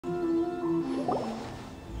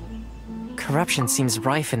corruption seems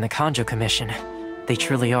rife in the Kanjo Commission. They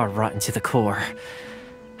truly are rotten to the core.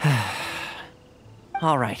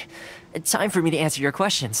 Alright, time for me to answer your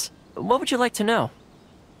questions. What would you like to know?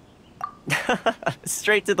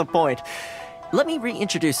 Straight to the point. Let me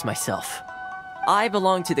reintroduce myself. I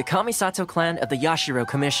belong to the Kamisato clan of the Yashiro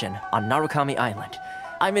Commission on Narukami Island.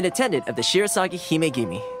 I'm an attendant of the Shirasagi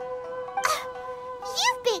Himegimi.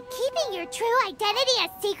 You've been keeping your true identity a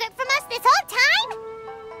secret from us this whole time?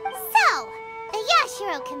 So, the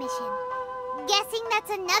Yashiro Commission. Guessing that's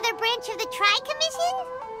another branch of the Tri-Commission?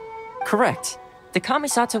 Correct. The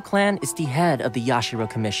Kamisato clan is the head of the Yashiro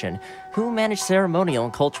Commission, who manage ceremonial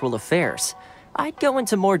and cultural affairs. I'd go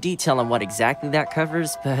into more detail on what exactly that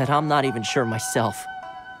covers, but I'm not even sure myself.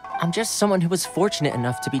 I'm just someone who was fortunate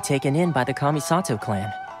enough to be taken in by the Kamisato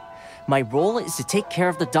clan. My role is to take care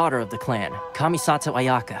of the daughter of the clan, Kamisato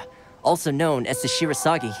Ayaka, also known as the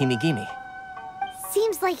Shirasagi Himegimi.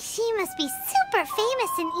 Seems like she must be super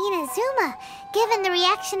famous in Inazuma, given the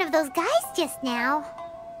reaction of those guys just now.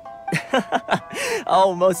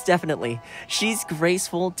 Oh, most definitely. She's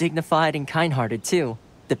graceful, dignified, and kind-hearted too.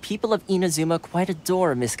 The people of Inazuma quite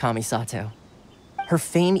adore Miss Kamisato. Her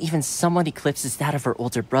fame even somewhat eclipses that of her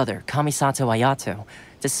older brother, Kamisato Ayato,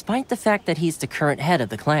 despite the fact that he's the current head of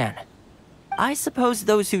the clan. I suppose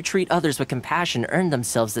those who treat others with compassion earn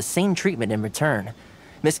themselves the same treatment in return.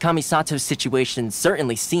 Miss Kamisato's situation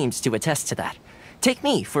certainly seems to attest to that. Take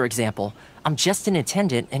me, for example. I'm just an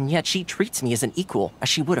attendant, and yet she treats me as an equal, as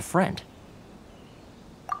she would a friend.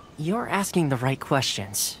 You're asking the right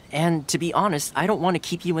questions, and to be honest, I don't want to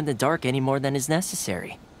keep you in the dark any more than is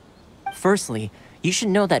necessary. Firstly, you should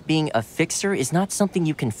know that being a fixer is not something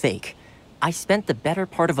you can fake. I spent the better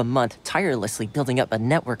part of a month tirelessly building up a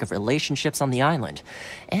network of relationships on the island,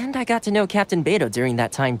 and I got to know Captain Beto during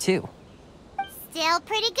that time too. Still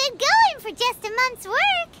pretty good going for just a month's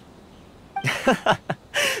work.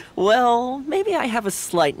 Well, maybe I have a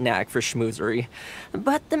slight knack for schmoozery.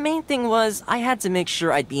 But the main thing was, I had to make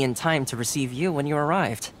sure I'd be in time to receive you when you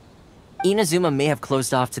arrived. Inazuma may have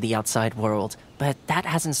closed off to the outside world, but that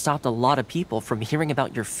hasn't stopped a lot of people from hearing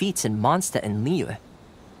about your feats in Mondstadt and Liyue.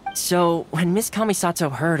 So, when Miss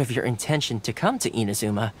Kamisato heard of your intention to come to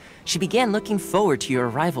Inazuma, she began looking forward to your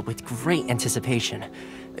arrival with great anticipation.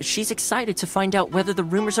 She's excited to find out whether the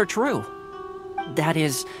rumors are true. That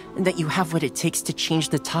is, that you have what it takes to change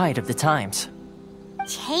the tide of the times.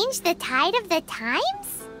 Change the tide of the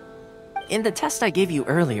times? In the test I gave you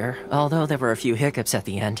earlier, although there were a few hiccups at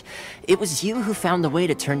the end, it was you who found the way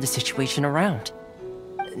to turn the situation around.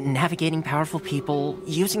 Navigating powerful people,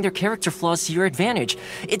 using their character flaws to your advantage.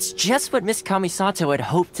 It's just what Miss Kamisato had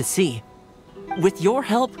hoped to see. With your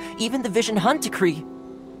help, even the Vision Hunt decree...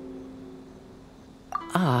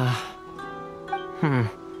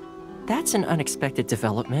 That's an unexpected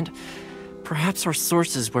development. Perhaps our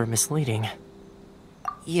sources were misleading.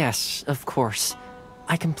 Yes, of course.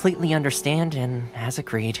 I completely understand, and as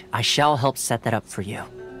agreed, I shall help set that up for you.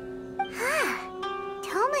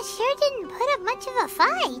 Thoma sure didn't put up much of a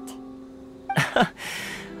fight.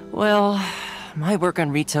 Well, my work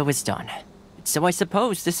on Rito is done. So I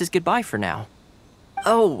suppose this is goodbye for now.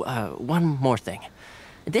 Oh, one more thing.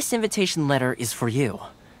 This invitation letter is for you.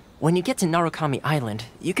 When you get to Narukami Island,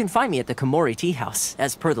 you can find me at the Komori Tea House,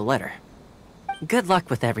 as per the letter. Good luck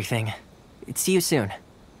with everything. See you soon.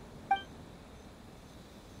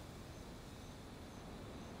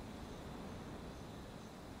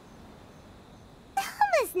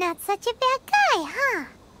 Thoma's not such a bad guy, huh?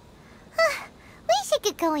 We should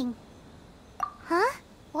get going. Huh?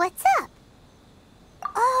 What's up?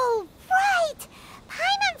 Oh, right!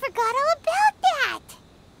 Paimon forgot all about that!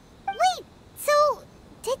 Wait, so...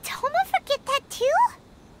 did Thoma forget that too?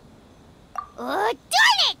 Oh,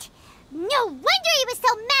 darn it! No wonder he was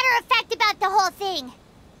so matter-of-fact about the whole thing!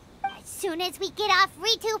 As soon as we get off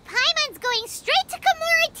Ritu, Paimon's going straight to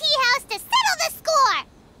Komori Tea House to settle the score!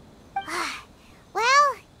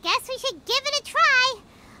 Well, guess we should give it a try.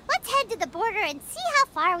 Let's head to the border and see how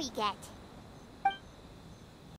far we get.